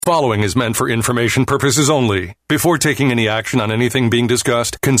Following is meant for information purposes only. Before taking any action on anything being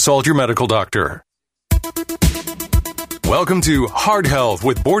discussed, consult your medical doctor. Welcome to Heart Health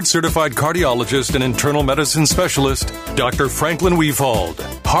with board-certified cardiologist and internal medicine specialist, Dr. Franklin Weefald.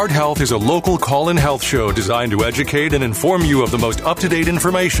 Heart Health is a local call-in health show designed to educate and inform you of the most up-to-date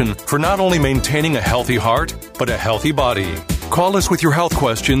information for not only maintaining a healthy heart, but a healthy body. Call us with your health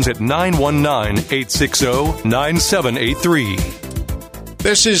questions at 919-860-9783.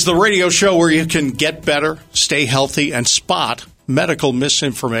 This is the radio show where you can get better, stay healthy, and spot medical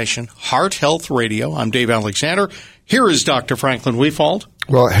misinformation. Heart Health Radio. I'm Dave Alexander. Here is Dr. Franklin Weefald.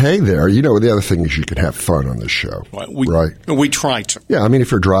 Well, hey there. You know, the other thing is you can have fun on this show, right? We try to. Yeah, I mean,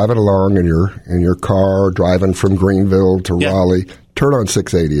 if you're driving along in your car, driving from Greenville to Raleigh, turn on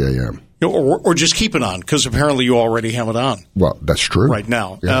 680 AM. Or just keep it on, because apparently you already have it on. Well, that's true. Right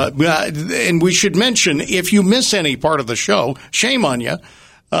now. Yeah. And we should mention, if you miss any part of the show, shame on you,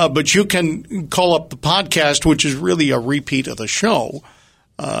 but you can call up the podcast, which is really a repeat of the show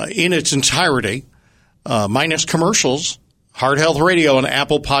in its entirety, minus commercials, Heart Health Radio on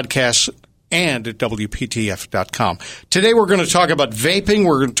Apple Podcasts and at WPTF.com. Today we're going to talk about vaping.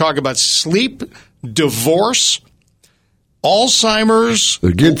 We're going to talk about sleep, divorce, Alzheimer's.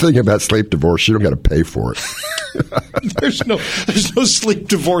 The good thing about sleep divorce, you don't got to pay for it. There's no sleep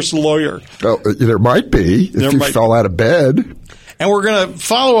divorce lawyer. Well, there might be if you fell out of bed. And we're going to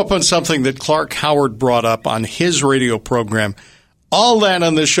follow up on something that Clark Howard brought up on his radio program. All that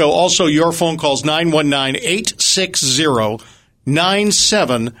on this show. Also, your phone calls, 919-860-9783.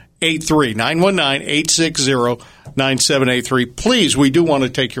 919-860-9783. Please, we do want to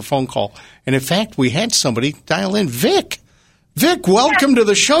take your phone call. And in fact, we had somebody dial in. Vic, welcome to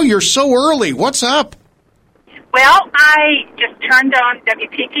the show. You're so early. What's up? Well, I just turned on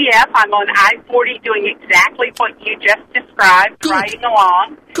WPTF. I'm on I-40 doing exactly what you just described, riding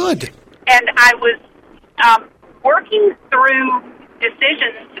along. Good. And I was working through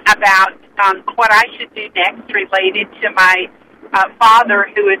decisions about what I should do next related to my father,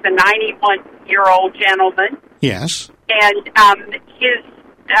 who is a 91-year-old gentleman. Yes. And I'm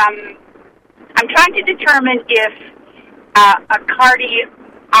trying to determine if a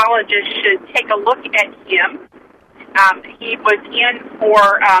cardiologist should take a look at him. He was in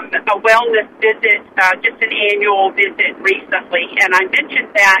for a wellness visit, just an annual visit recently, and I mentioned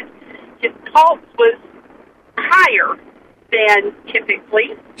that his pulse was higher than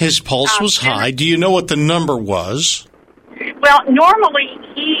typically. His pulse was high. Do you know what the number was? Well, normally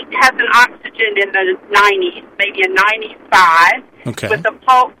he has an oxygen in the 90s, maybe a 95, with a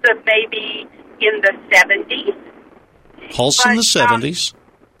pulse of maybe in the 70s. Pulse in the 70s.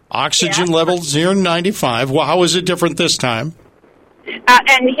 Oxygen levels near 95. Well, how is it different this time?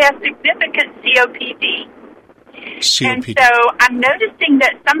 And he has significant COPD. And so I'm noticing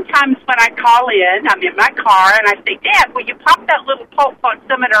that sometimes when I call in, I'm in my car, and I say, Dad, will you pop that little pulse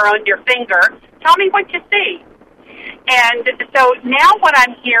oximeter on your finger? Tell me what you see. And so now what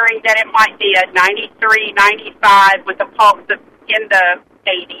I'm hearing that it might be a 93, 95 with a pulse in the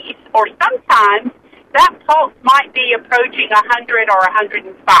 80s, or sometimes that pulse might be approaching 100 or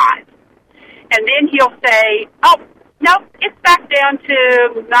 105. And then he'll say, oh, nope, it's back down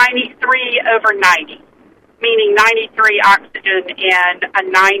to 93 over 90, meaning 93 oxygen and a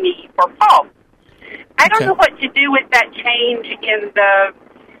 90 for pulse. I don't know what to do with that change in the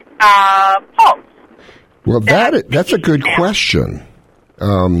pulse. Well, that's a good question.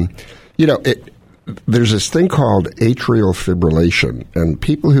 There's this thing called atrial fibrillation, and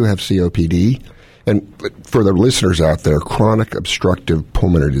people who have COPD, and for the listeners out there, chronic obstructive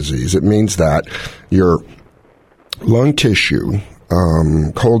pulmonary disease, it means that your lung tissue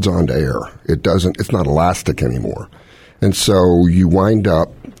holds on to air. It's not elastic anymore. And so you wind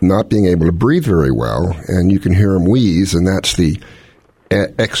up not being able to breathe very well, and you can hear them wheeze, and that's the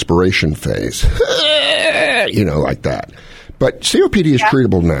expiration phase. Like that. But COPD is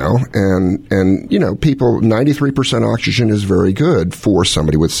treatable now, and people, 93% oxygen is very good for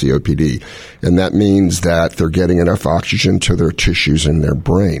somebody with COPD, and that means that they're getting enough oxygen to their tissues in their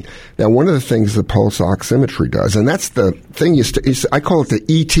brain. Now, one of the things the pulse oximetry does, and that's the thing I call it the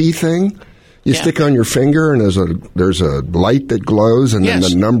ET thing. You stick on your finger, and there's a light that glows, and then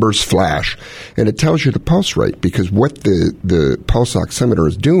the numbers flash, and it tells you the pulse rate, because what the pulse oximeter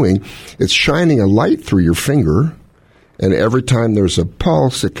is doing, it's shining a light through your finger. And every time there's a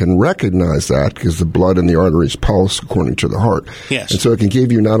pulse, it can recognize that because the blood in the arteries pulse according to the heart. Yes. And so it can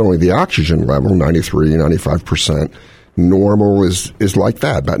give you not only the oxygen level, 93, 95%. Normal is like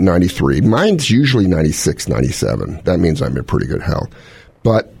that, about 93. Mine's usually 96, 97. That means I'm in pretty good health.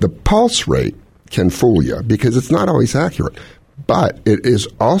 But the pulse rate can fool you because it's not always accurate. But it is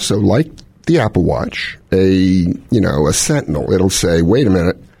also like the Apple Watch, a sentinel. It'll say, wait a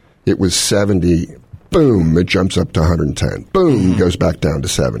minute, it was 70. Boom, it jumps up to 110. Boom, goes back down to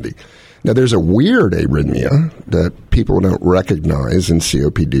 70. Now, there's a weird arrhythmia that people don't recognize in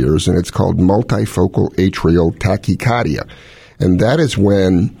COPDers, and it's called multifocal atrial tachycardia. And that is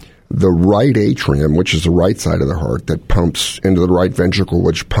when the right atrium, which is the right side of the heart that pumps into the right ventricle,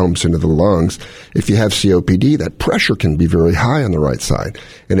 which pumps into the lungs, if you have COPD, that pressure can be very high on the right side.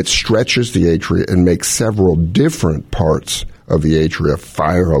 And it stretches the atria and makes several different parts of the atria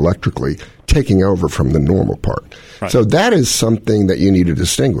fire electrically, taking over from the normal part. Right. So that is something that you need to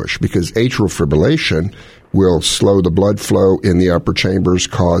distinguish, because atrial fibrillation will slow the blood flow in the upper chambers,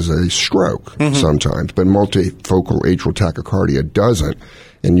 cause a stroke sometimes, but multifocal atrial tachycardia doesn't,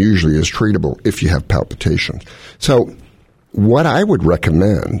 and usually is treatable if you have palpitations. So what I would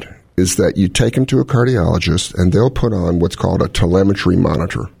recommend is that you take him to a cardiologist, and they'll put on what's called a telemetry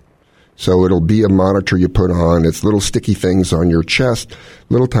monitor. So it'll be a monitor you put on. It's little sticky things on your chest,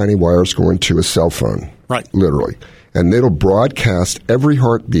 little tiny wires going to a cell phone, right? Literally. And it'll broadcast every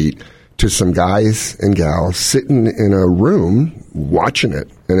heartbeat to some guys and gals sitting in a room watching it.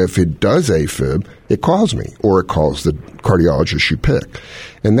 And if it does AFib, it calls me, or it calls the cardiologist you pick.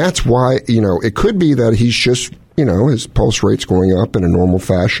 And that's why, it could be that he's just, his pulse rate's going up in a normal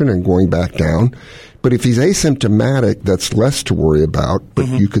fashion and going back down. But if he's asymptomatic, that's less to worry about, but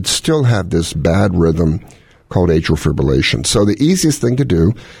you could still have this bad rhythm called atrial fibrillation. So the easiest thing to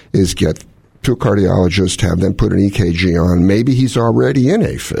do is get to a cardiologist, have them put an EKG on. Maybe he's already in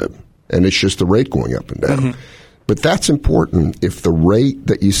AFib, and it's just the rate going up and down. But that's important if the rate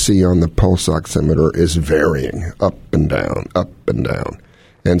that you see on the pulse oximeter is varying up and down, up and down.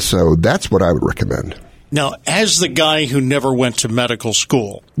 And so that's what I would recommend. Now, as the guy who never went to medical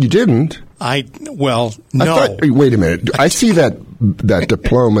school. You didn't? No. Wait a minute. I see that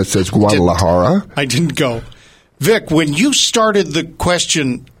diploma says Guadalajara. I didn't go. Vic, when you started the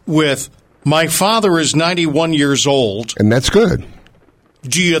question with, my father is 91 years old. And that's good.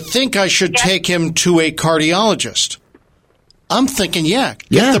 Do you think I should take him to a cardiologist? I'm thinking, get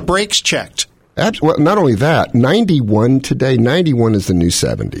the brakes checked. Well, not only that, 91 today, 91 is the new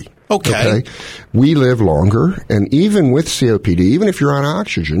 70. Okay. We live longer, and even with COPD, even if you're on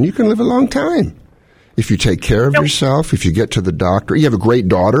oxygen, you can live a long time. If you take care of yourself, if you get to the doctor, you have a great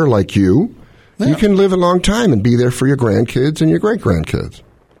daughter like you, you can live a long time and be there for your grandkids and your great-grandkids.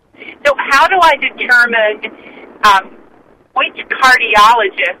 So how do I determine which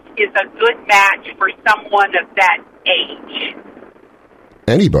cardiologist is a good match for someone of that age?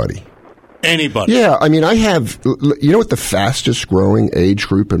 Anybody. Yeah, I mean, I have, what the fastest growing age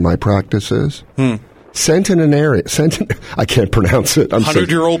group in my practice is? Centenarian. I can't pronounce it.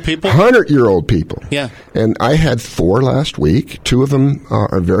 100-year-old people? 100-year-old people. Yeah. And I had 4 last week. 2 of them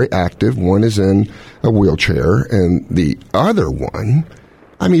are very active. One is in a wheelchair, and the other one,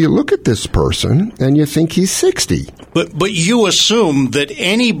 I mean, you look at this person, and you think he's 60. But you assume that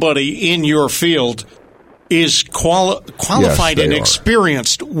anybody in your field is qualified and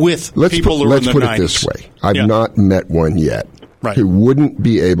experienced with people who are in the 90s. Let's put it this way. I've not met one yet who wouldn't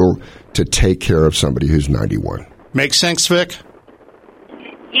be able to take care of somebody who's 91. Make sense, Vic?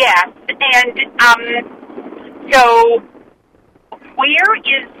 Yes. And so where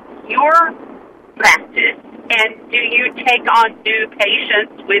is your practice? And do you take on new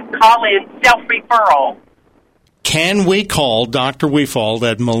patients with call-in self-referral? Can we call Dr. Weefald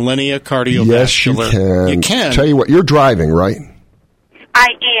at Millennia Cardiovascular? Yes, you can. You can. Tell you what, you're driving, right? I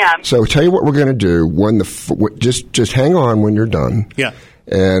am. So tell you what we're going to do. When just hang on when you're done. Yeah.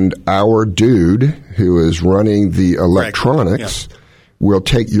 And our dude who is running the electronics will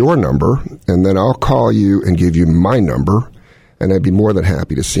take your number, and then I'll call you and give you my number, and I'd be more than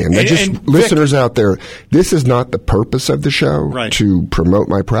happy to see him. Now, just listeners out there, this is not the purpose of the show to promote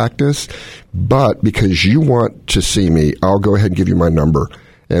my practice, but because you want to see me, I'll go ahead and give you my number,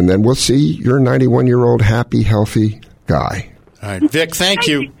 and then we'll see you're a 91-year-old, happy, healthy guy. All right, Vic, thank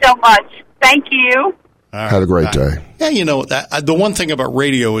you. Thank you so much. Thank you. Have a great day. Yeah, the one thing about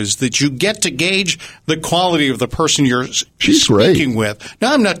radio is that you get to gauge the quality of the person you're speaking with.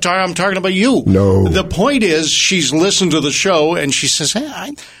 No, I'm not I'm talking about you. No. The point is she's listened to the show and she says,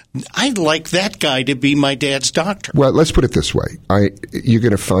 hey, I'd like that guy to be my dad's doctor. Well, let's put it this way. You're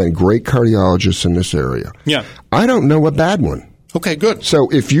going to find great cardiologists in this area. Yeah. I don't know a bad one. Okay, good. So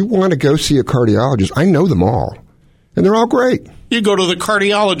if you want to go see a cardiologist, I know them all. And they're all great. You go to the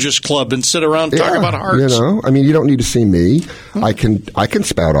cardiologist club and sit around talking about hearts. I mean, you don't need to see me. I can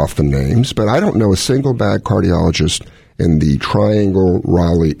spout off the names, but I don't know a single bad cardiologist in the Triangle,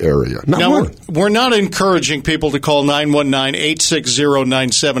 Raleigh area. Not now, one. We're not encouraging people to call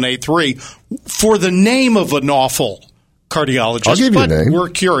 919-860-9783 for the name of an awful cardiologist. I'll give you a name. We're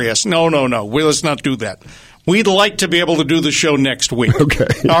curious. No. Let's not do that. We'd like to be able to do the show next week. Okay.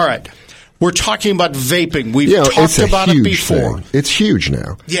 All right. We're talking about vaping. We've talked about it before. Thing. It's huge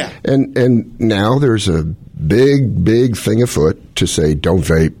now. Yeah. And now there's a big thing afoot to say, don't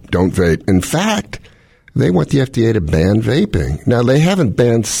vape, don't vape. In fact, they want the FDA to ban vaping. Now, they haven't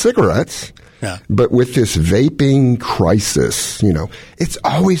banned cigarettes, but with this vaping crisis, it's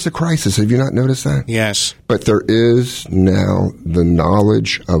always a crisis. Have you not noticed that? Yes. But there is now the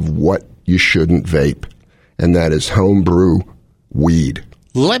knowledge of what you shouldn't vape, and that is homebrew weed.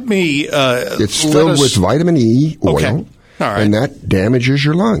 Let me. It's filled with vitamin E oil, okay. All right. and that damages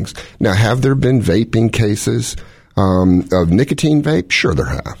your lungs. Now, have there been vaping cases of nicotine vape? Sure, there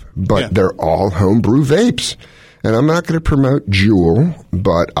have, but they're all homebrew vapes. And I'm not going to promote Juul,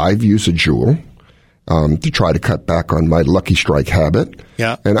 but I've used a Juul to try to cut back on my Lucky Strike habit.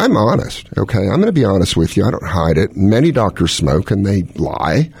 Yeah. And I'm honest, okay? I'm going to be honest with you. I don't hide it. Many doctors smoke, and they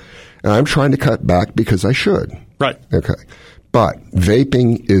lie. And I'm trying to cut back because I should. Right. Okay. But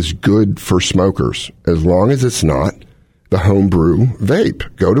vaping is good for smokers as long as it's not the homebrew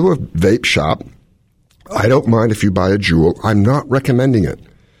vape. Go to a vape shop. I don't mind if you buy a Juul. I'm not recommending it.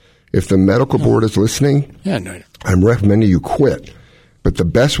 If the medical board is listening, I'm recommending you quit. But the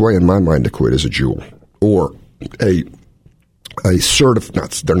best way in my mind to quit is a Juul or a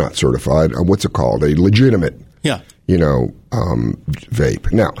they're not certified. What's it called? A legitimate,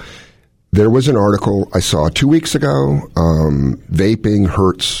 vape. Now, there was an article I saw 2 weeks ago, vaping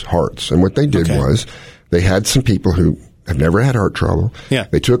hurts hearts. And what they did was they had some people who have never had heart trouble. Yeah.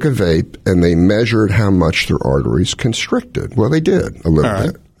 They took a vape and they measured how much their arteries constricted. Well, they did a little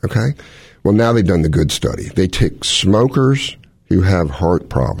bit. Okay. Well, now they've done the good study. They take smokers who have heart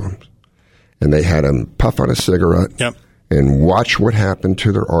problems and they had them puff on a cigarette and watch what happened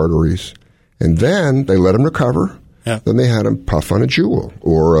to their arteries. And then they let them recover. Yeah. Then they had them puff on a Juul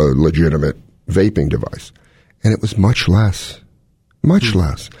or a legitimate vaping device. And it was much less. Much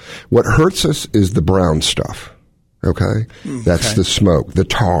less. What hurts us is the brown stuff. Okay? That's the smoke, the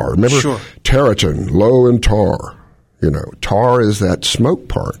tar. Remember, Terratin, low in tar. Tar is that smoke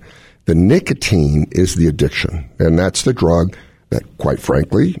part. The nicotine is the addiction. And that's the drug that, quite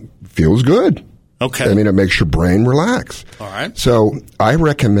frankly, feels good. Okay. I mean, it makes your brain relax. All right. So I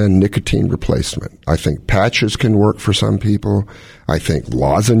recommend nicotine replacement. I think patches can work for some people. I think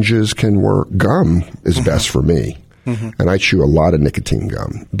lozenges can work. Gum is best for me. And I chew a lot of nicotine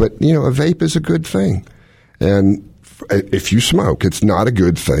gum. But, a vape is a good thing. And if you smoke, it's not a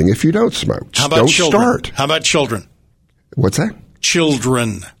good thing if you don't smoke. How about don't children? Start. How about children? What's that?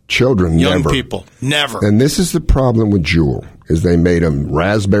 Children. Young people, never. And this is the problem with Juul, is they made them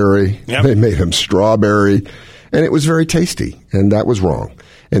raspberry, they made them strawberry, and it was very tasty, and that was wrong.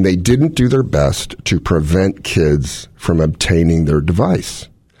 And they didn't do their best to prevent kids from obtaining their device.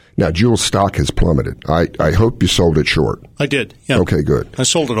 Now, Juul stock has plummeted. I hope you sold it short. I did, yeah. Okay, good. I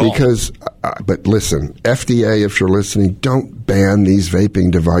sold it all. Because, but listen, FDA, if you're listening, don't ban these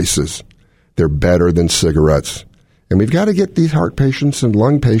vaping devices. They're better than cigarettes. And we've got to get these heart patients and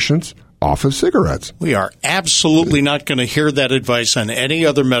lung patients off of cigarettes. We are absolutely not going to hear that advice on any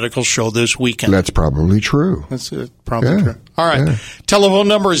other medical show this weekend. That's probably true. That's probably true. All right. Yeah. Telephone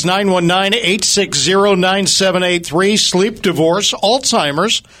number is 919-860-9783. Sleep, divorce,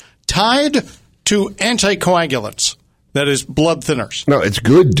 Alzheimer's, tied to anticoagulants. That is blood thinners. No, it's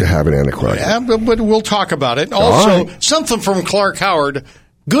good to have an anticoagulant. Yeah, but we'll talk about it. Also, something from Clark Howard.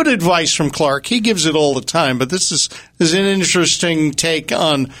 Good advice from Clark. He gives it all the time, but this is an interesting take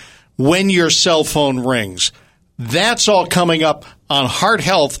on when your cell phone rings. That's all coming up on Heart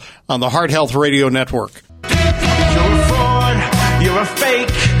Health on the Heart Health Radio Network. You're a fraud, you're a fake,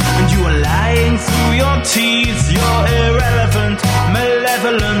 and you are lying through your teeth. You're irrelevant,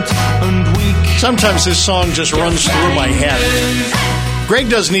 malevolent, and weak. Sometimes this song just runs through my head. Greg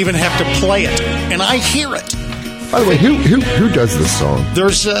doesn't even have to play it, and I hear it. By the way, who does this song?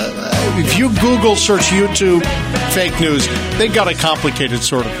 There's if you Google search YouTube fake news, they got a complicated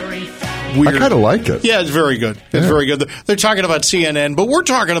sort of weird. I kind of like it. Yeah, it's very good. It's very good. They're talking about CNN, but we're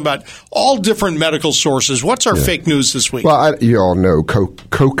talking about all different medical sources. What's our fake news this week? Well, you all know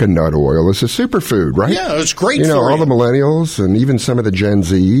coconut oil is a superfood, right? Yeah, it's great for all the millennials and even some of the Gen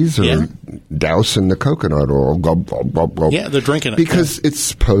Zs are dousing the coconut oil. Gulp, gulp, gulp, gulp, yeah, they're drinking it. Because it's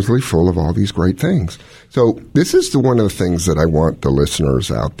supposedly full of all these great things. So this is one of the things that I want the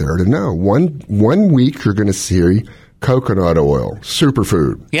listeners out there to know. One week you're going to see coconut oil,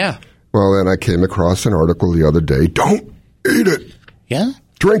 superfood. Yeah. Well, then I came across an article the other day. Don't Eat it. Yeah?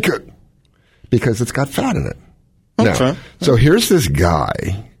 Drink it. Because it's got fat in it. Okay. Now, so here's this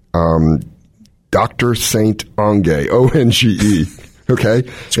guy, Dr. Saint Onge, O-N-G-E, okay?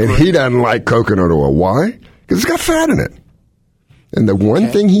 And he doesn't like coconut oil. Why? Because it's got fat in it. And the one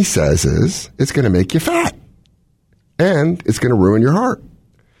thing he says is, it's going to make you fat. And it's going to ruin your heart.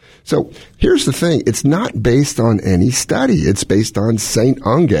 So here's the thing. It's not based on any study. It's based on Saint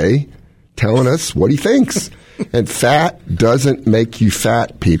Onge telling us what he thinks. And fat doesn't make you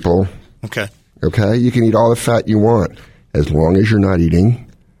fat, people. Okay. Okay? You can eat all the fat you want as long as you're not eating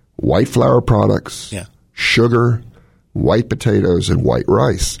white flour products, sugar, white potatoes, and white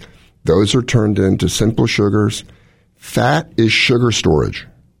rice. Those are turned into simple sugars. Fat is sugar storage.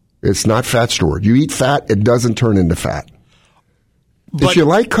 It's not fat storage. You eat fat, it doesn't turn into fat. But, if you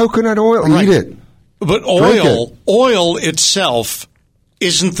like coconut oil, eat it. But oil itself,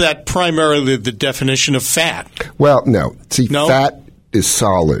 isn't that primarily the definition of fat? Well, no. See, fat is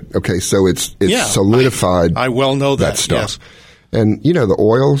solid. Okay, so it's solidified. I well know that stuff. Yes. And, the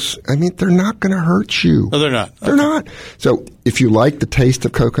oils, they're not going to hurt you. No, they're not. They're not. So if you like the taste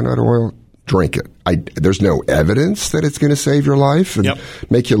of coconut oil, drink it. There's no evidence that it's going to save your life and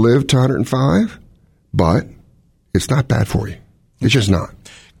make you live to 105, but it's not bad for you. It's just not.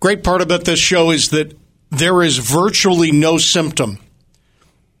 Great part about this show is that there is virtually no symptom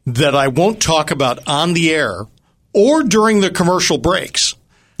that I won't talk about on the air or during the commercial breaks.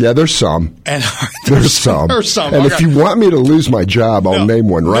 Yeah, there's some. And there's some. There's some. And if you want me to lose my job, I'll name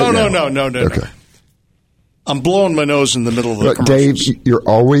one now. No. Okay. I'm blowing my nose in the middle of the commercials. Dave, you're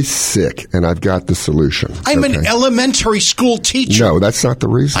always sick, and I've got the solution. I'm an elementary school teacher. No, that's not the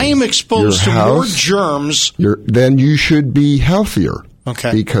reason. I am exposed to more germs. Then you should be healthier.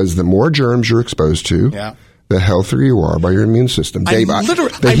 Okay. Because the more germs you're exposed to, the healthier you are by your immune system. Dave,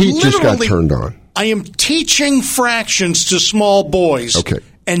 the heat just got turned on. I am teaching fractions to small boys. Okay.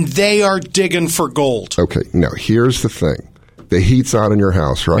 And they are digging for gold. Okay. Now, here's the thing. The heat's on in your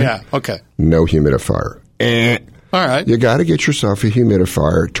house, right? Yeah. Okay. No humidifier. All right. You got to get yourself a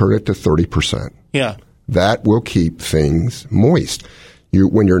humidifier, turn it to 30%. Yeah. That will keep things moist.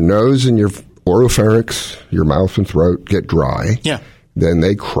 When your nose and your oropharynx, your mouth and throat get dry, then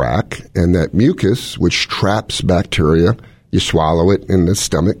they crack, and that mucus, which traps bacteria, you swallow it and the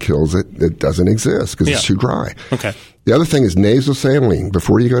stomach kills it. It doesn't exist because it's too dry. Okay. The other thing is nasal saline.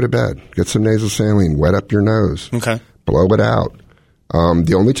 Before you go to bed, get some nasal saline, wet up your nose. Okay. Blow it out.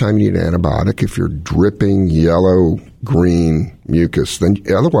 The only time you need an antibiotic if you're dripping yellow-green mucus. Then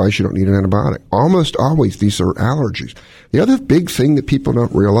otherwise, you don't need an antibiotic. Almost always, these are allergies. The other big thing that people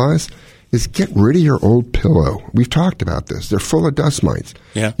don't realize is get rid of your old pillow. We've talked about this. They're full of dust mites.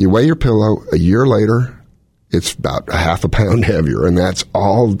 Yeah. You weigh your pillow a year later, it's about a half a pound heavier, and that's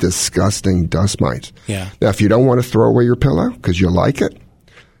all disgusting dust mites. Yeah. Now, if you don't want to throw away your pillow because you like it,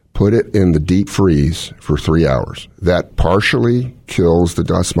 put it in the deep freeze for 3 hours. That partially kills the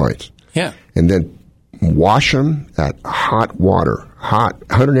dust mites. Yeah. And then wash them at hot water,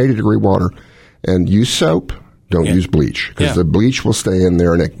 180-degree water, and use soap. Don't use bleach because the bleach will stay in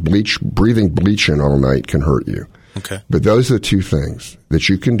there, and breathing bleach in all night can hurt you. Okay. But those are the two things that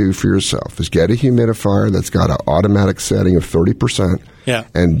you can do for yourself is get a humidifier that's got an automatic setting of 30%. Yeah.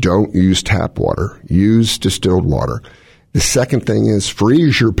 And don't use tap water. Use distilled water. The second thing is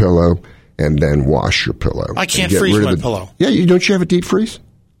freeze your pillow and then wash your pillow. I can't freeze my pillow. Yeah, don't you have a deep freeze?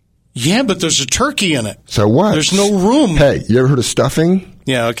 Yeah, but there's a turkey in it. So what? There's no room. Hey, you ever heard of stuffing?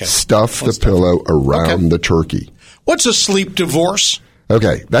 Yeah, okay. Stuff the pillow around the turkey. What's a sleep divorce?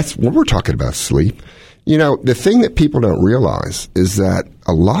 Okay, that's what we're talking about, sleep. The thing that people don't realize is that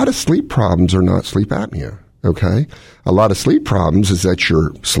a lot of sleep problems are not sleep apnea, okay? A lot of sleep problems is that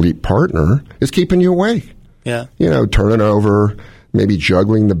your sleep partner is keeping you awake. Yeah. Turning over, maybe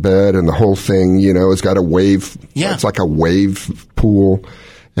juggling the bed, and the whole thing, it's got a wave. Yeah. It's like a wave pool.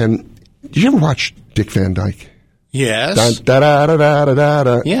 And did you ever watch Dick Van Dyke? Yes.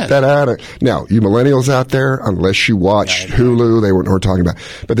 Da-da-da-da-da-da-da. Yeah. Da-da-da. Now, you millennials out there, unless you watch Hulu, they wouldn't know what we're talking about.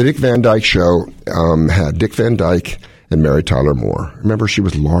 But the Dick Van Dyke Show had Dick Van Dyke and Mary Tyler Moore. Remember, she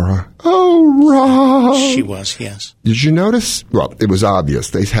was Laura? Oh, Rob. She was, yes. Did you notice? Well, it was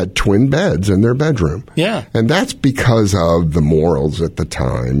obvious. They had twin beds in their bedroom. Yeah. And that's because of the morals at the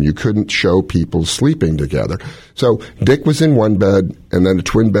time. You couldn't show people sleeping together. So Dick was in one bed and then a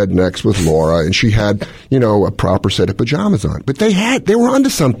twin bed next with Laura, and she had, a proper set of pajamas on. But they were onto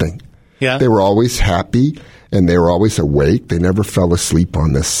something. Yeah. They were always happy and they were always awake. They never fell asleep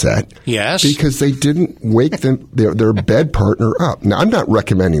on the set. Yes. Because they didn't wake their bed partner up. Now, I'm not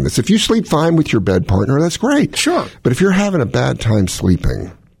recommending this. If you sleep fine with your bed partner, that's great. Sure. But if you're having a bad time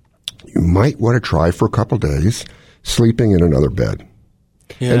sleeping, you might want to try for a couple days sleeping in another bed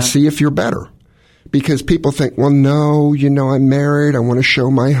and see if you're better. Because people think, well, no, I'm married. I want to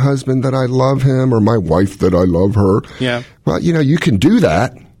show my husband that I love him or my wife that I love her. Yeah. Well, you can do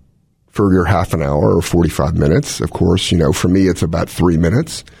that for your half an hour or 45 minutes. Of course, for me, it's about 3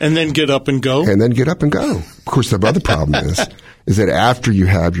 minutes. And then get up and go. Of course, the other problem is that after you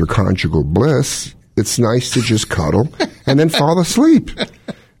have your conjugal bliss, it's nice to just cuddle and then fall asleep.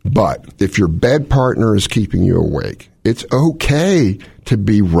 But if your bed partner is keeping you awake, it's okay to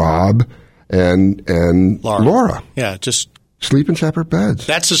be Rob and Laura. Yeah, just sleep in separate beds.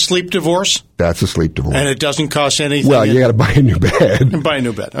 That's a sleep divorce? That's a sleep divorce. And it doesn't cost anything? Well, you got to buy a new bed. And buy a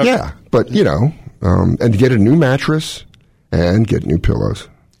new bed. Okay. Yeah, but, and get a new mattress and get new pillows.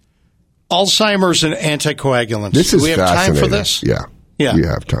 Alzheimer's and anticoagulants. This is Do we have time for this? Yeah, we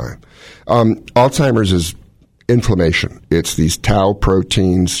have time. Alzheimer's is inflammation. It's these tau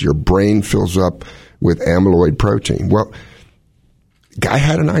proteins. Your brain fills up with amyloid protein. Well, guy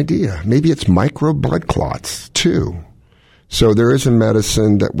had an idea. Maybe it's micro blood clots, too. So there is a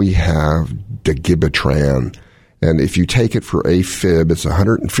medicine that we have, dagibatran, and if you take it for AFib, it's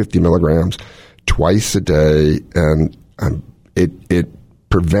 150 milligrams twice a day, and it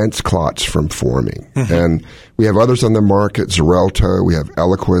prevents clots from forming. Mm-hmm. And we have others on the market, Xarelto, we have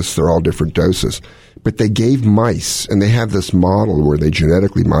Eliquis, they're all different doses. But they gave mice, and they have this model where they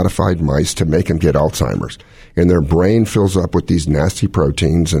genetically modified mice to make them get Alzheimer's. And their brain fills up with these nasty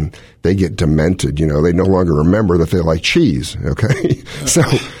proteins, and they get demented. They no longer remember that they like cheese, okay? So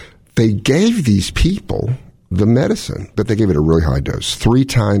they gave these people the medicine, but they gave it a really high dose, 20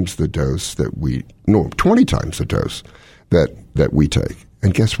 times the dose that we take.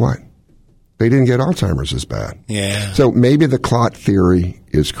 And guess what? They didn't get Alzheimer's as bad. Yeah. So maybe the clot theory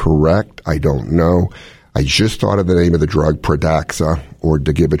is correct. I don't know. I just thought of the name of the drug, Pradaxa or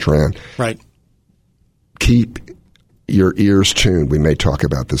dagibatran. Right. Keep your ears tuned. We may talk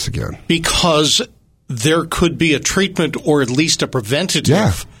about this again. Because there could be a treatment or at least a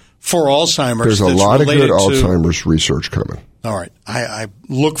preventative for Alzheimer's. There's a lot of good Alzheimer's research coming. All right. I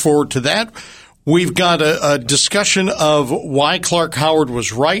look forward to that. We've got a discussion of why Clark Howard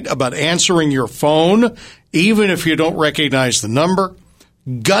was right about answering your phone, even if you don't recognize the number.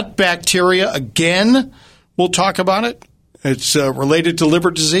 Gut bacteria, again, we'll talk about it. It's related to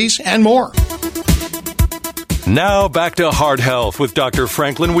liver disease and more. Now back to Heart Health with Dr.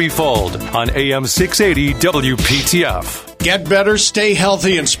 Franklin Weefald on AM 680 WPTF. Get better, stay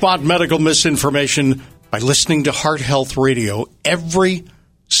healthy, and spot medical misinformation by listening to Heart Health Radio every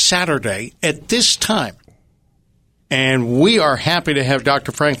Saturday at this time. And we are happy to have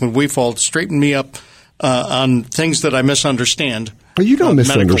Dr. Franklin Weefald straighten me up on things that I misunderstand. But you don't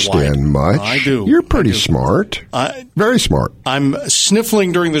misunderstand much. I do. You're pretty smart. Very smart. I'm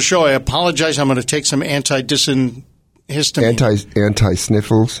sniffling during the show. I apologize. I'm going to take some antihistamine.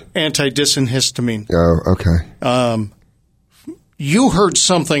 Anti-sniffles? Antihistamine. Oh, okay. You heard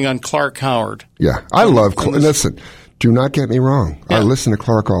something on Clark Howard. Yeah. I love Clark. Listen, do not get me wrong. Yeah. I listen to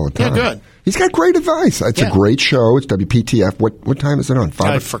Clark all the time. Yeah, good. He's got great advice. It's a great show. It's WPTF. What time is it on? 5?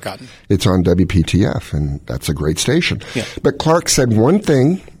 I've forgotten. It's on WPTF, and that's a great station. Yeah. But Clark said one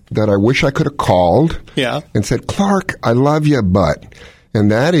thing that I wish I could have called and said, Clark, I love you, but.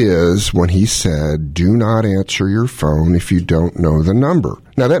 And that is when he said, do not answer your phone if you don't know the number.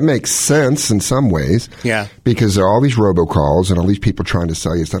 Now, that makes sense in some ways. Yeah. Because there are all these robocalls and all these people trying to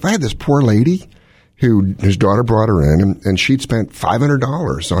sell you stuff. I had this poor lady whose daughter brought her in, and she'd spent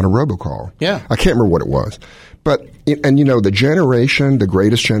 $500 on a robocall. Yeah. I can't remember what it was. But, the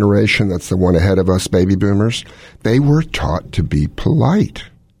greatest generation, that's the one ahead of us, baby boomers, they were taught to be polite.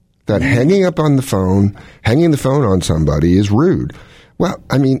 That hanging the phone on somebody is rude. Well,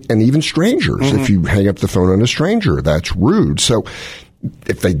 and even strangers. If you hang up the phone on a stranger, that's rude. So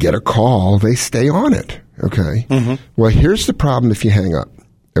if they get a call, they stay on it. Okay? Mm-hmm. Well, here's the problem if you hang up.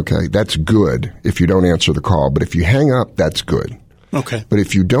 Okay, that's good if you don't answer the call. But if you hang up, that's good. Okay. But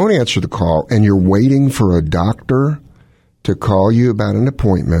if you don't answer the call and you're waiting for a doctor to call you about an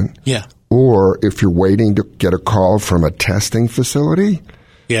appointment, or if you're waiting to get a call from a testing facility,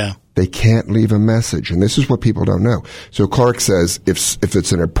 they can't leave a message. And this is what people don't know. So Clark says if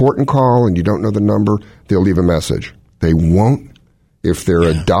it's an important call and you don't know the number, they'll leave a message. They won't if they're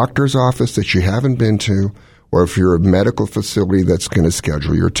a doctor's office that you haven't been to, or if you're a medical facility that's going to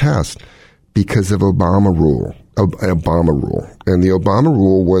schedule your test, because of Obama rule. And the Obama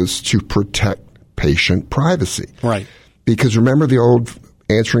rule was to protect patient privacy. Right. Because remember the old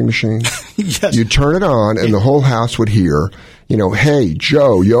answering machine? Yes. You turn it on and the whole house would hear, hey,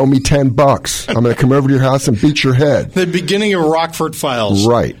 Joe, you owe me $10. I'm going to come over to your house and beat your head. The beginning of Rockford Files.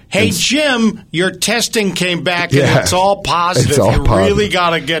 Right. Hey, Jim, your testing came back and it's all positive. You really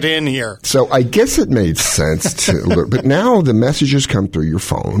got to get in here. So I guess it made sense to, but now the messages come through your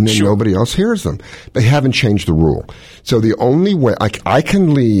phone and nobody else hears them. They haven't changed the rule. So the only way I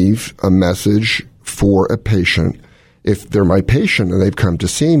can leave a message for a patient if they're my patient and they've come to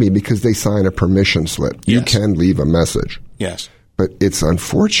see me because they sign a permission slip. Yes. You can leave a message. Yes. But it's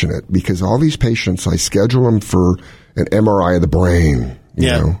unfortunate because all these patients, I schedule them for an MRI of the brain, you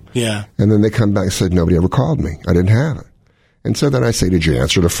know? Yeah. And then they come back and said, nobody ever called me. I didn't have it. And so then I say, did you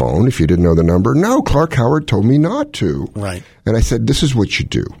answer the phone if you didn't know the number? No, Clark Howard told me not to. Right. And I said, this is what you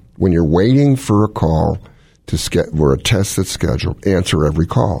do. When you're waiting for a call or a test that's scheduled, answer every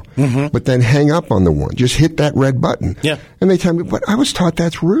call. Mm-hmm. But then hang up on the one. Just hit that red button. Yeah. And they tell me, but I was taught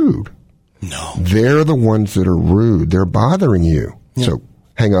that's rude. No. They're the ones that are rude. They're bothering you. Yeah. So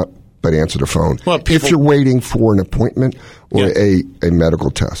hang up, but answer the phone. Well, if you're waiting for an appointment or a medical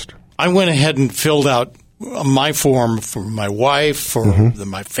test. I went ahead and filled out my form for my wife, for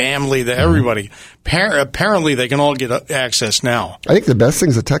my family, everybody. Apparently, they can all get access now. I think the best thing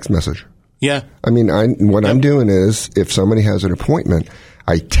is a text message. Yeah. I mean, what I'm doing is if somebody has an appointment,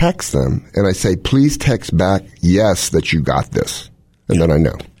 I text them and I say, please text back, yes, that you got this. And then I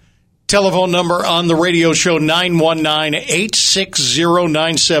know. Telephone number on the radio show,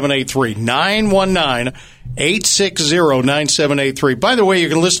 919-860-9783. 919-860-9783. By the way, you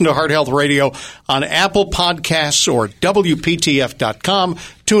can listen to Heart Health Radio on Apple Podcasts or WPTF.com.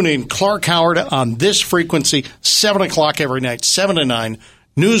 Tune in Clark Howard on this frequency, 7 o'clock every night, 7 to 9.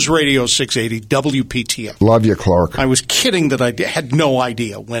 News Radio 680 WPTF. Love you, Clark. I was kidding that I had no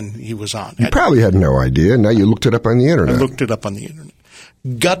idea when he was on. You probably had no idea. Now you looked it up on the Internet. I looked it up on the Internet.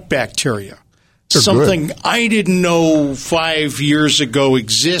 Gut bacteria. Something good. I didn't know 5 years ago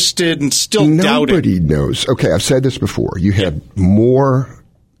existed and still doubt it. Nobody knows. Okay, I've said this before. You have more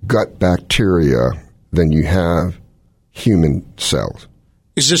gut bacteria than you have human cells.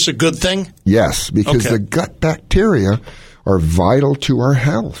 Is this a good thing? Yes, because the gut bacteria are vital to our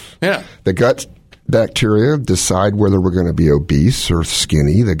health. Yeah. The gut bacteria decide whether we're going to be obese or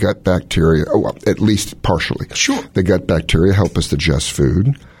skinny. The gut bacteria, at least partially. Sure. The gut bacteria help us digest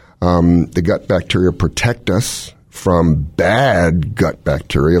food. The gut bacteria protect us from bad gut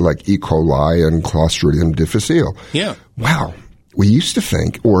bacteria like E. coli and Clostridium difficile. Yeah. Wow. We used to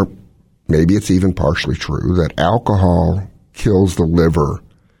think, or maybe it's even partially true, that alcohol kills the liver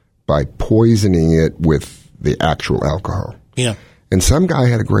by poisoning it with the actual alcohol. Yeah. And some guy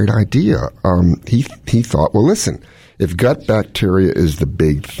had a great idea. He thought, well, listen, if gut bacteria is the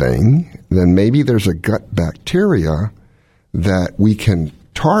big thing, then maybe there's a gut bacteria that we can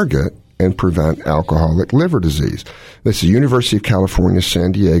target and prevent alcoholic liver disease. This is University of California,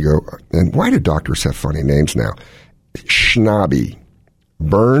 San Diego. And why do doctors have funny names now? Schnabby.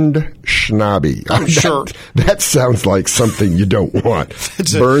 Burned Schnabby. I'm sure. That sounds like something you don't want.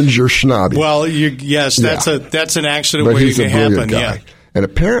 Burns your Schnabby. Well, that's an accident waiting to happen. Guy. Yeah. And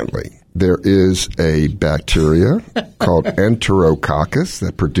apparently there is a bacteria called Enterococcus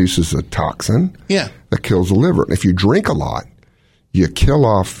that produces a toxin that kills the liver. And if you drink a lot, you kill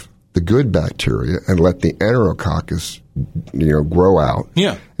off the good bacteria and let the Enterococcus, grow out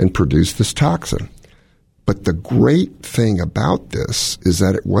and produce this toxin. But the great thing about this is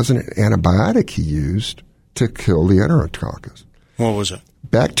that it wasn't an antibiotic he used to kill the Enterococcus. What was it?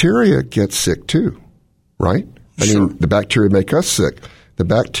 Bacteria get sick too, right? Sure. I mean, the bacteria make us sick. The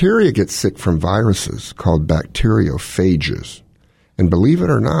bacteria get sick from viruses called bacteriophages. And believe it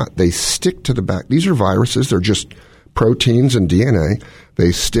or not, they stick to the These are viruses. They're just proteins and DNA.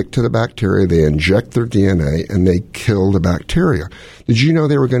 They stick to the bacteria, they inject their DNA, and they kill the bacteria. Did you know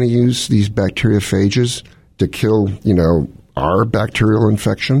they were going to use these bacteriophages to kill, our bacterial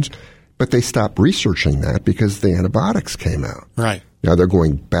infections? But they stopped researching that because the antibiotics came out. Right. Now they're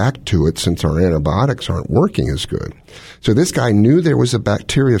going back to it since our antibiotics aren't working as good. So this guy knew there was a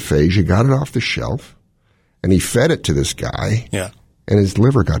bacteriophage. He got it off the shelf, and he fed it to this guy, and his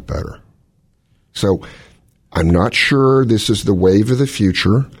liver got better. So I'm not sure this is the wave of the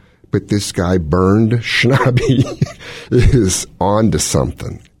future, but this guy Burned Schnabby is on to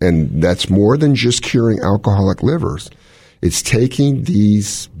something. And that's more than just curing alcoholic livers. It's taking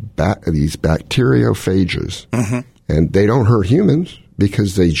these bacteriophages, and they don't hurt humans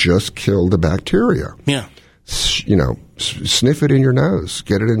because they just kill the bacteria. Yeah. Sniff it in your nose,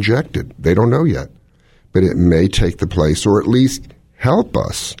 get it injected. They don't know yet, but it may take the place or at least help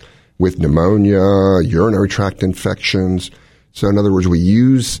us with pneumonia, urinary tract infections. So in other words, we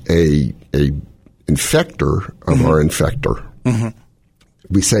use a infector of our infector.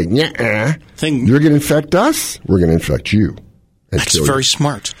 We say, "Yeah, you're going to infect us. We're going to infect you." That's very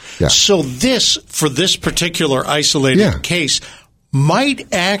smart. Yeah. So for this particular isolated case,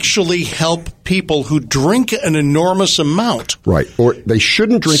 might actually help people who drink an enormous amount. Right. Or they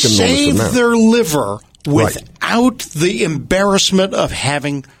shouldn't drink an enormous amount. Save their liver without the embarrassment of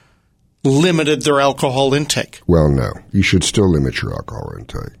having limited their alcohol intake. Well, no. You should still limit your alcohol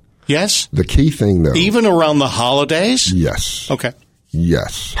intake. Yes? The key thing, though. Even around the holidays? Yes. Okay.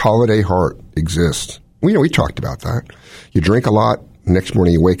 Yes. Holiday heart exists. We talked about that. You drink a lot. Next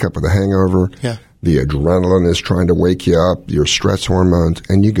morning you wake up with a hangover. Yeah. The adrenaline is trying to wake you up, your stress hormones,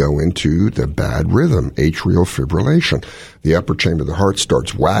 and you go into the bad rhythm, atrial fibrillation. The upper chamber of the heart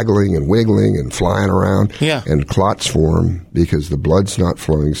starts waggling and wiggling and flying around, and clots form because the blood's not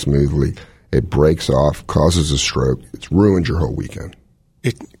flowing smoothly. It breaks off, causes a stroke. It's ruined your whole weekend.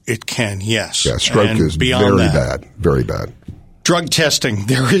 It can, yes. Yeah, stroke is very bad, very bad. Drug testing.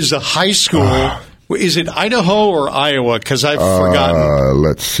 There is a high school. Is it Idaho or Iowa? Because I've forgotten.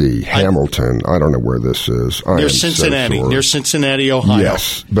 Let's see. Hamilton. I don't know where this is. Near Cincinnati. So near Cincinnati, Ohio.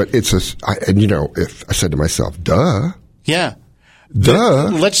 Yes. But it's if I said to myself, duh. Yeah. Duh.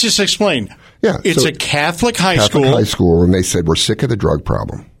 Let's just explain. Yeah. It's a Catholic high school. Catholic high school, and they said, we're sick of the drug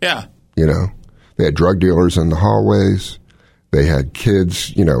problem. Yeah. They had drug dealers in the hallways. They had kids,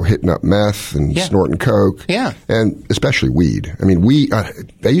 hitting up meth and snorting coke. Yeah. And especially weed. I mean,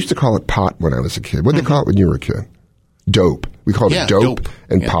 they used to call it pot when I was a kid. What did they call it when you were a kid? Dope. We called it dope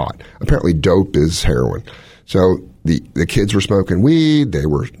and pot. Apparently dope is heroin. So the kids were smoking weed. They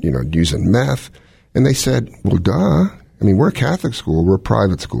were, using meth. And they said, well, duh. I mean, we're a Catholic school. We're a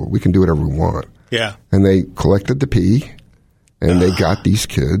private school. We can do whatever we want. Yeah. And they collected the pee, and they got these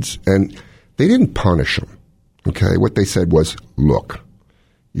kids, and they didn't punish them. Okay, what they said was, look,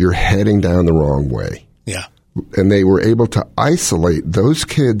 you're heading down the wrong way. Yeah. And they were able to isolate those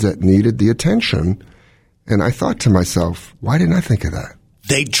kids that needed the attention. And I thought to myself, why didn't I think of that?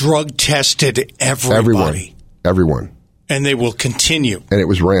 They drug tested everybody. Everyone. And they will continue. And it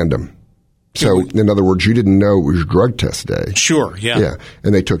was random. So, in other words, you didn't know it was drug test day. Sure, yeah. Yeah.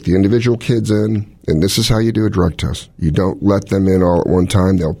 And they took the individual kids in, and this is how you do a drug test. You don't let them in all at one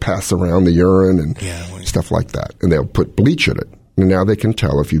time. They'll pass around the urine and stuff like that. And they'll put bleach in it. And now they can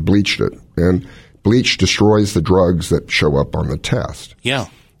tell if you bleached it. And bleach destroys the drugs that show up on the test. Yeah.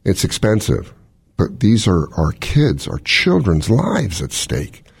 It's expensive. But these are our kids, our children's lives at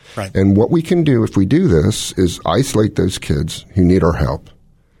stake. Right. And what we can do if we do this is isolate those kids who need our help.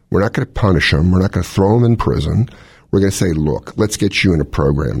 We're not going to punish them. We're not going to throw them in prison. We're going to say, look, let's get you in a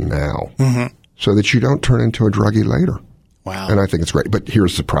program now so that you don't turn into a druggie later. Wow. And I think it's great. But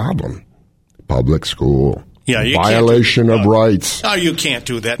here's the problem. Public school. Yeah, you violation of rights. Oh, you can't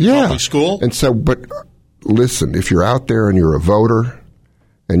do that in public school. And so, but listen, if you're out there and you're a voter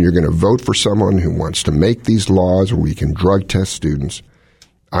and you're going to vote for someone who wants to make these laws where we can drug test students,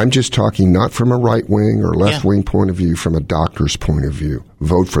 I'm just talking not from a right-wing or left-wing point of view, from a doctor's point of view.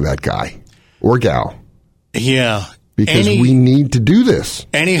 Vote for that guy or gal. Yeah. Because we need to do this.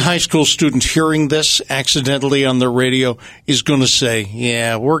 Any high school student hearing this accidentally on the radio is going to say,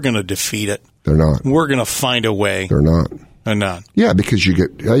 yeah, we're going to defeat it. They're not. We're going to find a way. They're not. They're not. Yeah, because you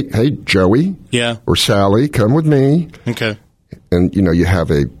get, hey, Joey. Yeah. Or Sally, come with me. Okay. And, you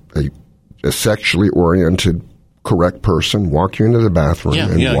have a sexually oriented correct person walk you into the bathroom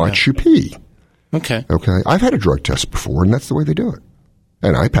and watch you pee. Okay. I've had a drug test before, and that's the way they do it.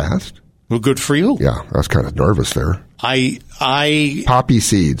 And I passed. Well, good for you. Yeah, I was kind of nervous there. Poppy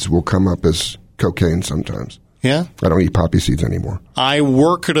seeds will come up as cocaine sometimes. Yeah? I don't eat poppy seeds anymore. I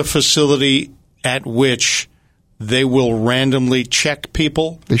work at a facility at which they will randomly check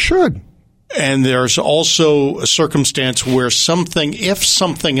people. They should. And there's also a circumstance where if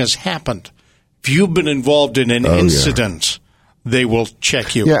something has happened, if you've been involved in an incident, they will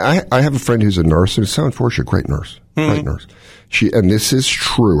check you. Yeah, I have a friend who's a nurse, and it's so unfortunate. Great nurse. Great nurse. And this is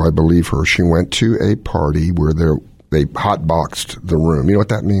true, I believe her. She went to a party where they hotboxed the room. You know what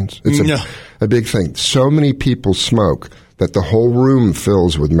that means? It's a big thing. So many people smoke that the whole room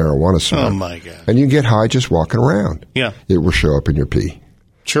fills with marijuana smoke. Oh, my God. And you get high just walking around. Yeah. It will show up in your pee.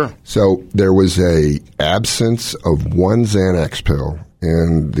 Sure. So there was a absence of one Xanax pill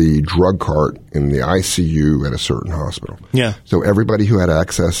in the drug cart in the ICU at a certain hospital. Yeah. So everybody who had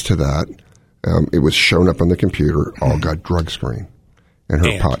access to that, it was shown up on the computer, all got drug screened. And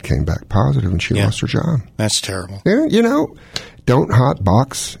her pot came back positive, and she lost her job. That's terrible. Yeah, don't hot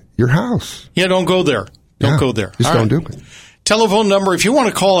box your house. Yeah, don't go there. Don't go there. Just don't do it. Telephone number, if you want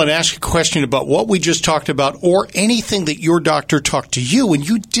to call and ask a question about what we just talked about or anything that your doctor talked to you and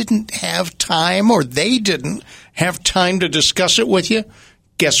you didn't have time or they didn't have time to discuss it with you,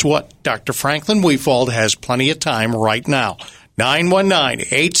 guess what? Dr. Franklin Weefald has plenty of time right now.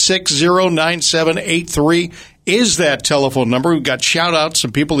 919-860-9783 is that telephone number. We've got shout-outs,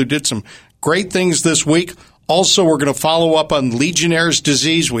 some people who did some great things this week. Also, we're going to follow up on Legionnaire's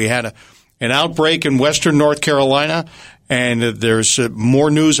disease. We had an outbreak in western North Carolina, and there's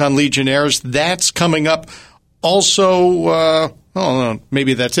more news on Legionnaires. That's coming up. Also,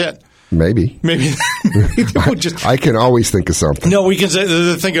 maybe that's it. Maybe. I can always think of something. No, we can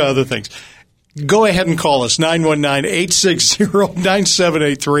think of other things. Go ahead and call us,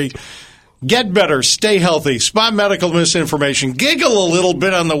 919-860-9783. Get better, stay healthy, spot medical misinformation, giggle a little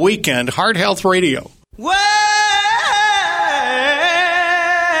bit on the weekend. Heart Health Radio. Well,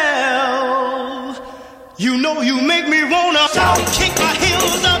 you know you make me wanna kick my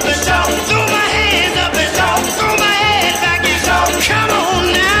heels up and throw my hands up and throw my head back and come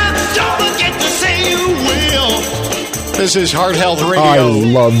on now, don't forget to say you will. This is Heart Health Radio. I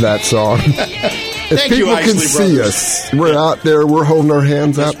love that song. If people can see us, we're out there, we're holding our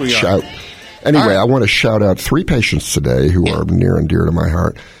hands up, shout. Anyway, I want to shout out 3 patients today who are near and dear to my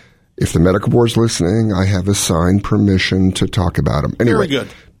heart. If the medical board's listening, I have assigned permission to talk about them. Anyway, very good.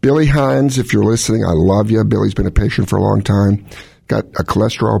 Billy Hines, if you're listening, I love you. Billy's been a patient for a long time. Got a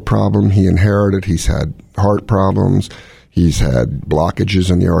cholesterol problem he inherited. He's had heart problems. He's had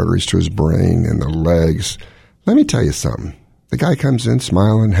blockages in the arteries to his brain and the legs. Let me tell you something. The guy comes in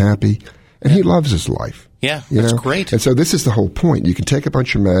smiling, happy, and he loves his life. Yeah, that's great. And so this is the whole point. You can take a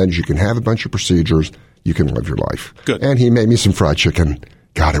bunch of meds. You can have a bunch of procedures. You can live your life. Good. And he made me some fried chicken.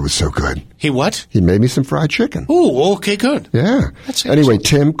 God, it was so good. He what? He made me some fried chicken. Oh, okay, good. Yeah. That's anyway,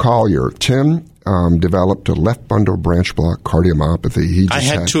 Tim Collier. Tim developed a left bundle branch block cardiomyopathy. I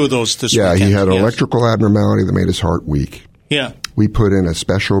had 2 of those this weekend. Yeah, he had an electrical abnormality that made his heart weak. Yeah. We put in a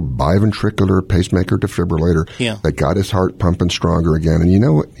special biventricular pacemaker defibrillator that got his heart pumping stronger again. And you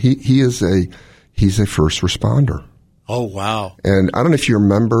know what? He's a first responder. Oh, wow. And I don't know if you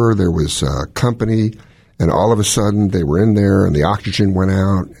remember, there was a company, and all of a sudden they were in there and the oxygen went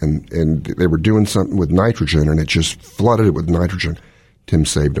out and they were doing something with nitrogen and it just flooded it with nitrogen. Tim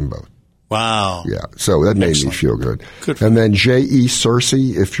saved them both. Wow. Yeah. So that made me feel good. Good. And then J.E.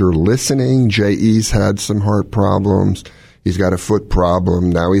 Searcy, if you're listening, J.E.'s had some heart problems. He's got a foot problem.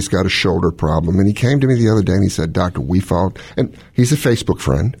 Now he's got a shoulder problem. And he came to me the other day and he said, Dr. Weefald, and he's a Facebook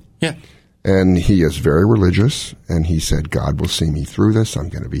friend. Yeah. And he is very religious. And he said, God will see me through this. I'm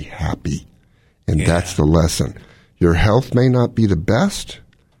going to be happy. And that's the lesson. Your health may not be the best,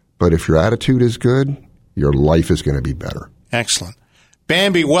 but if your attitude is good, your life is going to be better. Excellent.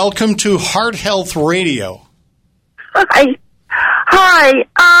 Bambi, welcome to Heart Health Radio. Hi.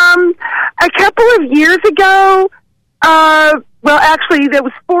 A couple of years ago, actually, that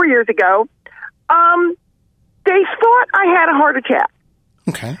was 4 years ago, they thought I had a heart attack.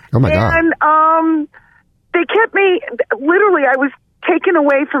 Okay. Oh, my God. And they kept me, literally, I was taken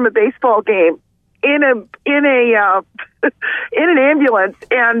away from a baseball game in an ambulance,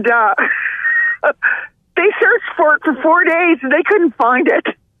 and they searched for it for 4 days, and they couldn't find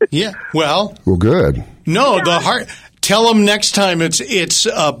it. Yeah, well, good. No, the heart. Tell them next time it's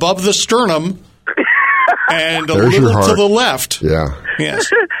above the sternum and a little to the left. Yeah.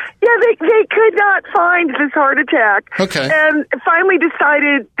 Yes. Yeah, they could not find this heart attack. Okay. And finally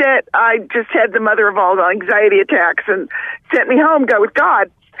decided that I just had the mother of all anxiety attacks and sent me home, go with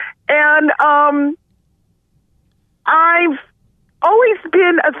God. And I've always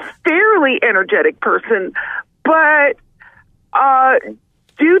been a fairly energetic person, but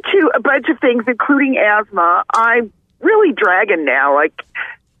due to a bunch of things, including asthma, I'm really dragging now.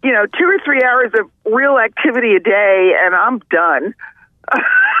 2 or 3 hours of real activity a day, and I'm done.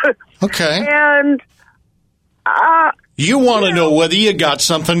 Okay. And you want to know whether you got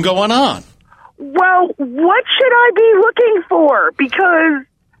something going on. Well, what should I be looking for? Because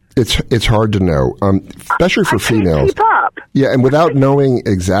it's hard to know, especially for females. Keep up. Yeah, and without knowing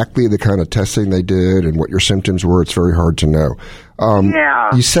exactly the kind of testing they did and what your symptoms were, it's very hard to know.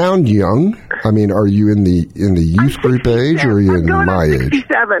 You sound young. I mean, are you in the youth group age, or are you in my age?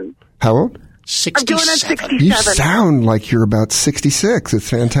 67. How old? 67. I'm going on 67. You sound like you're about 66. It's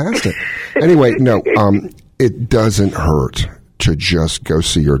fantastic. Anyway, no, it doesn't hurt to just go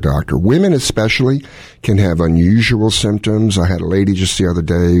see your doctor. Women especially can have unusual symptoms. I had a lady just the other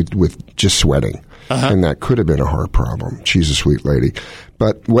day with just sweating, and that could have been a heart problem. She's a sweet lady.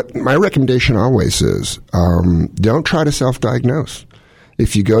 But what my recommendation always is, don't try to self-diagnose.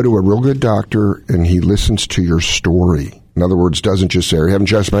 If you go to a real good doctor and he listens to your story In other words, doesn't just say, are you having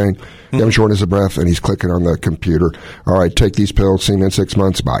chest pain? You having shortness of breath? And he's clicking on the computer. All right, take these pills, see me in 6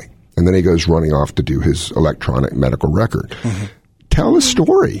 months, bye. And then he goes running off to do his electronic medical record. Tell a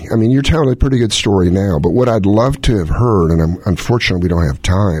story. I mean, you're telling a pretty good story now, but what I'd love to have heard, and unfortunately we don't have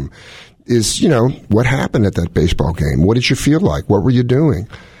time, is, what happened at that baseball game? What did you feel like? What were you doing?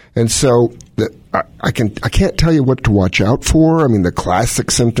 And so I can't tell you what to watch out for. I mean, the classic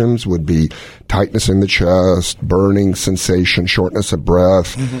symptoms would be tightness in the chest, burning sensation, shortness of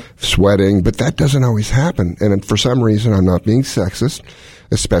breath, sweating, but that doesn't always happen. And for some reason, I'm not being sexist,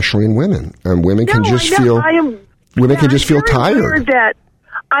 especially in women. And women can just feel tired.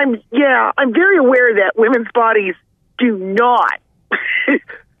 I'm very aware that women's bodies do not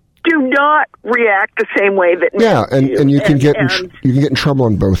react the same way that men do. And you can get in trouble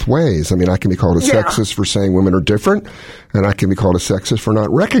in both ways. I mean, I can be called a sexist for saying women are different, and I can be called a sexist for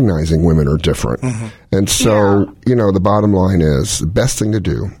not recognizing women are different. And so, the bottom line is the best thing to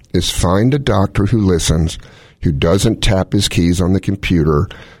do is find a doctor who listens, who doesn't tap his keys on the computer,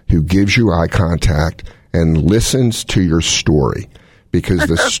 who gives you eye contact and listens to your story, because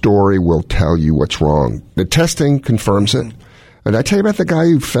the story will tell you what's wrong. The testing confirms it. And I tell you about the guy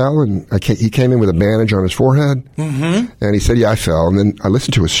who fell, and he came in with a bandage on his forehead, and he said, yeah, I fell. And then I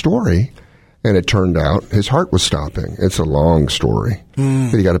listened to his story, and it turned out his heart was stopping. It's a long story.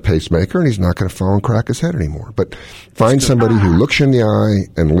 But he got a pacemaker, and he's not going to fall and crack his head anymore. But find somebody who looks you in the eye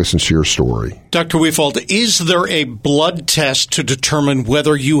and listens to your story. Dr. Wefald, is there a blood test to determine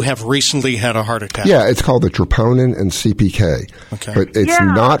whether you have recently had a heart attack? Yeah, it's called the troponin and CPK. Okay. But it's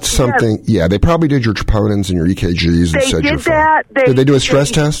not something... Yeah, they probably did your troponins and your EKGs and said you're fine. Did they do a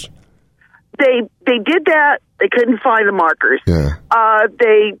stress test? They did that. They couldn't find the markers. Yeah.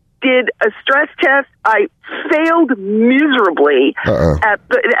 They did a stress test. I failed miserably at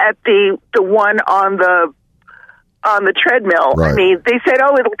the one on the treadmill. Right. I mean, they said,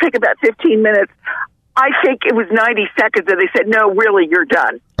 it'll take about 15 minutes. I think it was 90 seconds, and they said, no, really, you're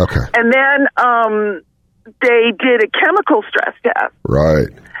done. Okay. And then they did a chemical stress test. Right.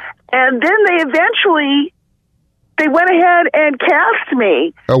 And then they went ahead and cast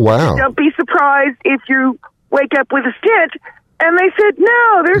me. Oh, wow. Don't be surprised if you wake up with a stent. And they said,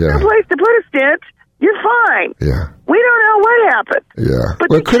 no, there's no place to put a stent. You're fine. Yeah. We don't know what happened. Yeah.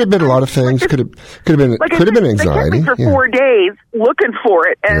 But it could have been a lot of things. Could have been anxiety. They kept me for 4 days looking for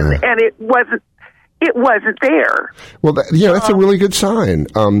it, and it wasn't there. Well, that's a really good sign.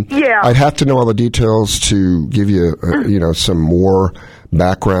 I'd have to know all the details to give you, some more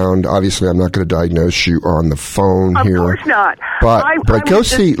background. Obviously, I'm not going to diagnose you on the phone here. Of course not. But go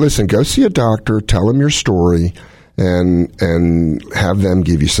see a doctor, tell him your story, and have them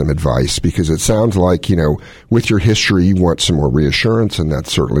give you some advice, because it sounds like, with your history, you want some more reassurance, and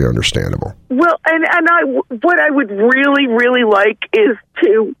that's certainly understandable. Well, what I would really, really like is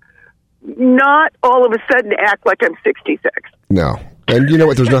to not all of a sudden act like I'm 66. No. And you know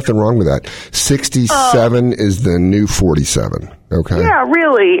what? There's nothing wrong with that. 67 is the new 47. Okay? Yeah,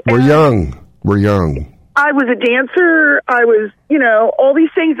 really. We're young. I was a dancer. I was, all these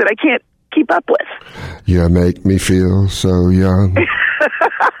things that I can't keep up with. You make me feel so young.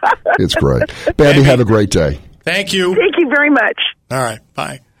 It's great. Bambi, have a great day. Thank you. Thank you very much. All right.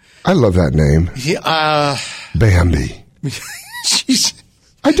 Bye. I love that name. Bambi.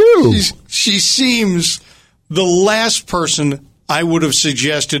 I do. She seems the last person I would have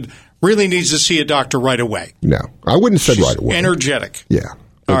suggested really needs to see a doctor right away. No, I wouldn't have said right away. Energetic. Yeah.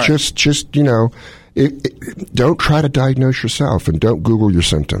 But just don't try to diagnose yourself, and don't Google your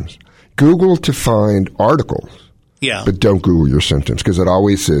symptoms. Google to find articles. Yeah. But don't Google your symptoms, because it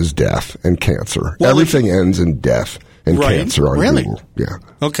always says death and cancer. Well, everything ends in death and cancer on Google. Yeah.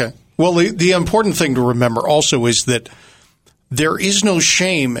 Okay. Well, the important thing to remember also is that there is no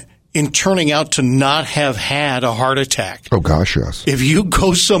shame in turning out to not have had a heart attack. Oh, gosh, yes. If you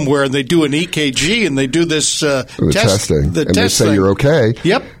go somewhere and they do an EKG and they do this testing, they say you're okay.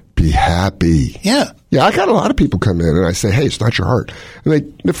 Yep. Be happy. Yeah. Yeah, I got a lot of people come in and I say, hey, it's not your heart.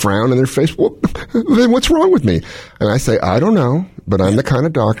 And they frown on their face. Well, then what's wrong with me? And I say, I don't know, but I'm the kind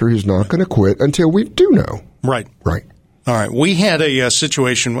of doctor who's not going to quit until we do know. Right. Right. All right. We had a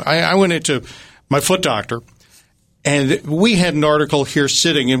situation. I went into my foot doctor, and we had an article here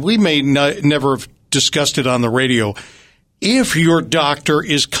sitting, and we may never have discussed it on the radio. If your doctor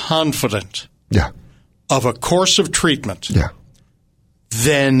is confident of a course of treatment,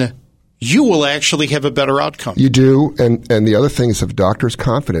 then you will actually have a better outcome. You do. And the other thing is, if a doctor is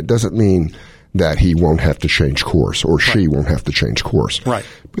confident, doesn't mean that he won't have to change course or she won't have to change course. Right.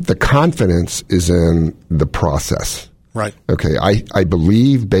 But the confidence is in the process. Right. Okay. I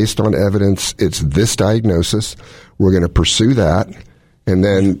believe, based on evidence, it's this diagnosis. We're going to pursue that. And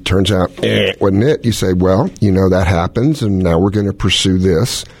then turns out, wasn't it? You say, well, that happens, and now we're going to pursue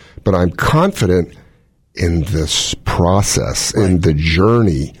this. But I'm confident in this process, in the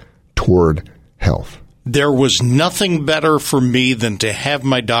journey toward health. There was nothing better for me than to have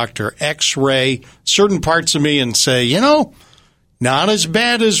my doctor x-ray certain parts of me and say, not as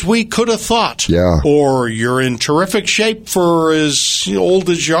bad as we could have thought. Yeah. Or you're in terrific shape for as old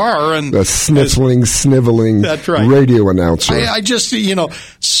as you are. And the sniveling that's right. radio announcer. I just,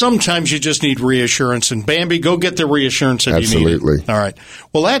 sometimes you just need reassurance. And Bambi, go get the reassurance that Absolutely. you need. Absolutely. All right.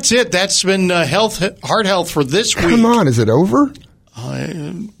 Well, that's it. That's been Heart Health for this week. Come on. Is it over?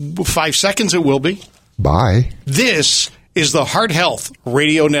 5 seconds it will be. Bye. This is the Heart Health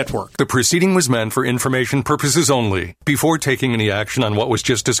Radio Network. The proceeding was meant for information purposes only. Before taking any action on what was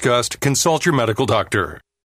just discussed, consult your medical doctor.